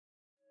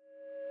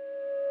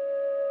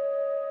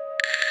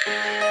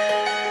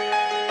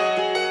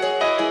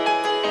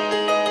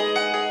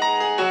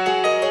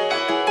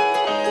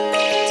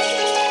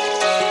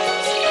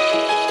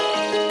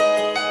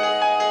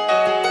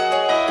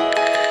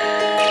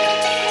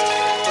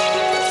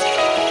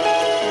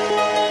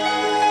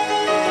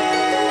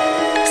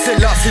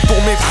Celle-là c'est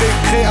pour mes vrais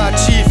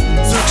créatifs,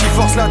 ceux qui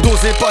forcent la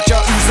dose et pas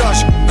qu'à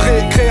usage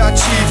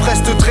récréatif.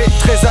 Restent très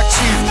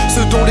actifs,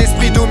 ceux dont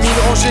l'esprit domine,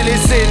 rangez les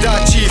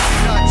sédatifs.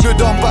 Ne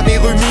dorment pas et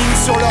ruminent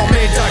sur leur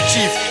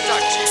médactif,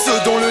 ceux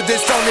dont le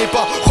destin n'est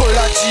pas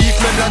relatif.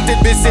 Même la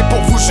tête baissée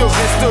pour vous je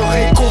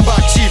resterai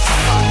combatif.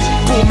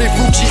 Pour mes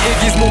fous qui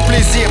aiguisent mon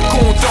plaisir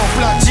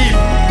contemplatif,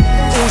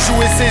 on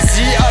joue et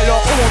saisit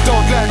alors on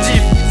tente la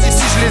diff.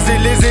 Si je les ai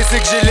lésés c'est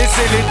que j'ai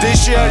laissé les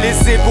déchets à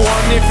laisser pour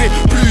un effet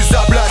plus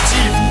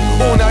ablatif.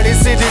 On a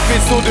laissé des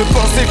faisceaux de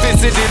pensée,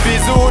 fessés des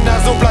biseaux,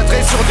 naseaux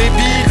plâtrés sur des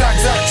billes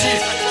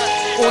laxatifs.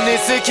 On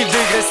essaie qu'ils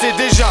dégraissaient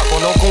déjà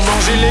pendant qu'on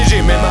mangeait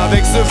léger, même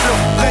avec ce flow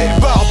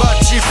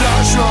rébarbatif. Là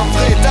je suis un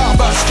vrai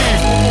tarbage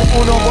kiff.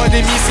 On envoie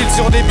des missiles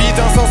sur des bites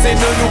insensés,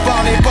 ne nous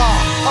parlez pas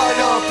à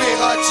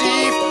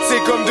l'impératif.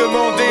 C'est comme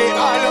demander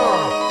à l'un,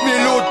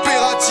 mais l'autre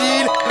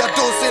paiera-t-il? La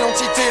dose c'est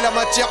l'entité, la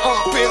matière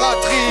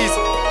impératrice.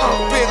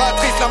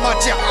 Impératrice, la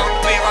matière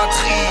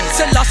impératrice.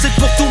 Celle-là c'est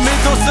pour tous mes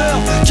doseurs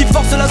qui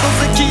forcent la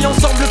dose et qui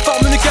ensemble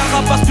forment une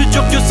carapace plus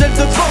dure que celle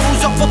de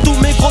Bowser. Pour tous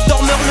mes gros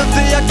dormeurs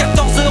levés à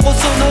 14h aux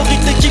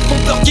sonorités qui font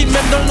peur, qui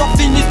même dans le nord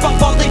finissent par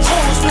voir des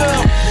grosses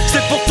slurs.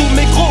 C'est pour tous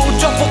mes gros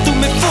tueurs, pour tous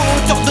mes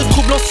fauteurs de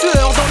troubles en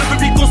sueur. Dans le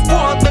public on se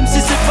pointe même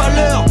si c'est pas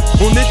l'heure.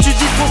 On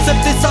étudie le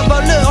concept et sa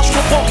valeur. Je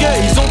comprends rien,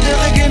 ils ont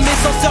déréglé mes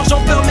sincères,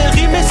 j'en perds mes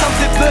rimes et ça me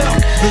fait peur.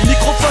 Le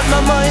microphone,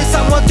 ma main et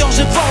sa moiteur,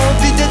 j'ai pas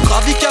envie d'être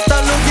ravi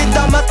catalogué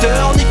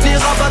d'amateur. Nique les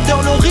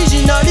rabatteurs,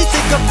 l'originalité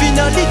comme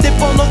finalité,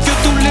 pendant que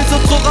tous les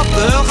autres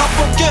rappeurs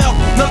rappent au cœur.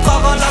 Notre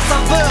art à la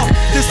saveur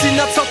des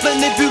synapses en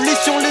pleine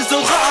ébullition. Les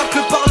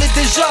oracles parlaient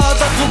déjà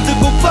d'un groupe de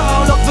beaux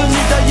parleurs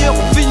venus d'ailleurs.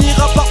 On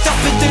finira par faire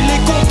péter les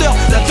compteurs.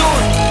 La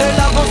dose, elle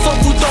avance en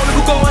bout dans le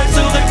bout quand elle se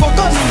répand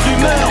comme une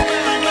rumeur.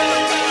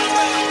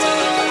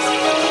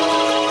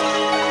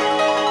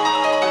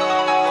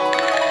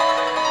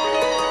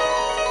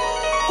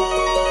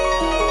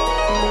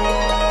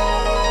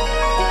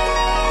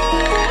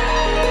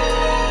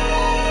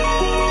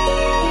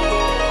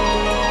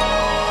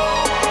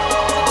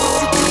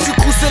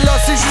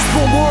 C'est juste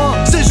pour moi,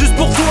 c'est juste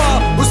pour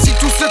toi. Aussi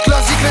tous ceux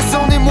classiques, laisse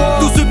en émoi.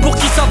 Tous ceux pour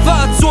qui ça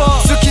va de soi.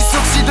 Ceux qui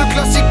s'oxydent de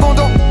classique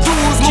pendant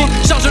 12 mois.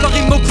 Qui chargent leur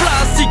rime au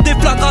plastique, des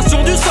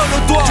flagrations du sol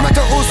au doigt. Du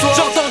matin au soir,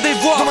 j'entends des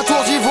voix dans ma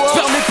tour d'ivoire.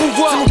 faire mes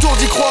pouvoirs, c'est mon tour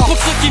d'y croire.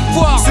 contre ceux qui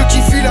foirent, ceux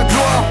qui fuient la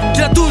gloire,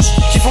 qui la touchent,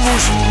 qui font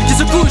mouche, qui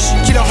se couchent,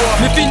 qui la voient,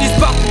 mais finissent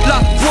par la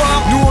voir.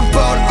 Nous on te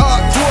parle à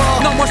toi.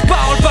 Non moi je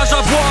parle pas,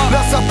 j'aboie.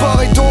 Là ça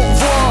part et ton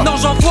voix. Non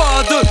j'en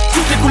vois de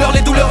toutes les couleurs,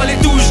 les douleurs et les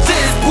touches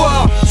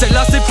d'espoir.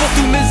 Celle-là c'est pour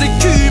tous mes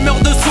écumeurs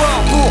de soir.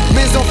 Pour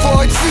mes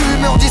enfants et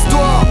fumeurs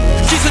d'histoire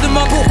qui se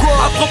demandent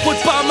pourquoi, à propos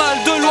de pas mal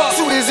de lois.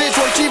 Sous les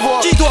étoiles qui voient,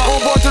 qui doit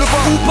emboîte le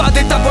pas ou pas,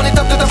 d'étape en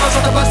étape de ta page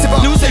en ta passe